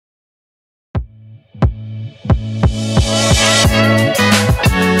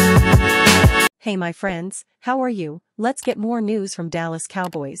Hey my friends, how are you? Let's get more news from Dallas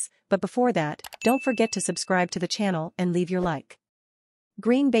Cowboys, but before that, don't forget to subscribe to the channel and leave your like.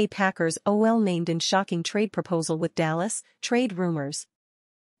 Green Bay Packers OL named in shocking trade proposal with Dallas, trade rumors.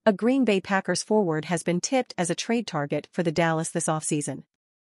 A Green Bay Packers forward has been tipped as a trade target for the Dallas this offseason.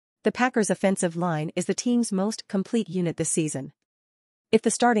 The Packers' offensive line is the team's most complete unit this season. If the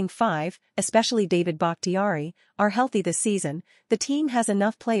starting five, especially David Bakhtiari, are healthy this season, the team has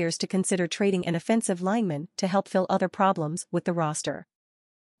enough players to consider trading an offensive lineman to help fill other problems with the roster.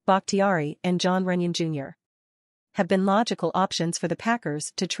 Bakhtiari and John Runyan Jr. have been logical options for the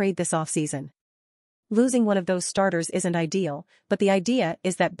Packers to trade this offseason. Losing one of those starters isn't ideal, but the idea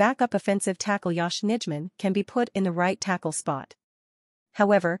is that backup offensive tackle Yosh Nijman can be put in the right tackle spot.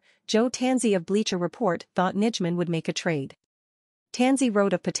 However, Joe Tanzi of Bleacher Report thought Nijman would make a trade. Tanzi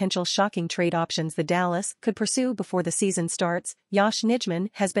wrote of potential shocking trade options the Dallas could pursue before the season starts. Yosh Nijman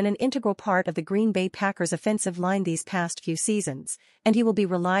has been an integral part of the Green Bay Packers' offensive line these past few seasons, and he will be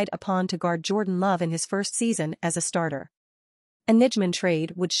relied upon to guard Jordan Love in his first season as a starter. A Nijman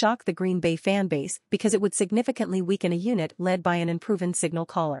trade would shock the Green Bay fanbase because it would significantly weaken a unit led by an unproven signal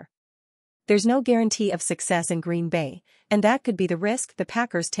caller. There's no guarantee of success in Green Bay, and that could be the risk the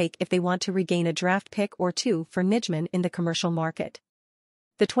Packers take if they want to regain a draft pick or two for Nijman in the commercial market.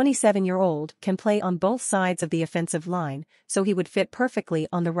 The 27-year-old can play on both sides of the offensive line, so he would fit perfectly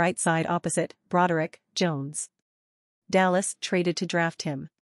on the right side opposite Broderick Jones. Dallas traded to draft him.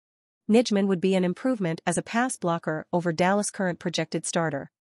 Nijman would be an improvement as a pass blocker over Dallas' current projected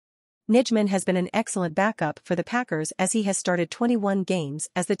starter. Nijman has been an excellent backup for the Packers as he has started 21 games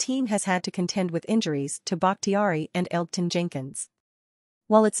as the team has had to contend with injuries to Bakhtiari and Elgton Jenkins.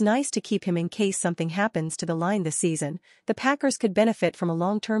 While it's nice to keep him in case something happens to the line this season, the Packers could benefit from a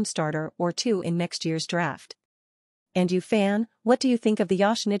long-term starter or two in next year's draft. And you fan, what do you think of the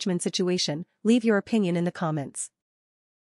Yosh Nijman situation? Leave your opinion in the comments.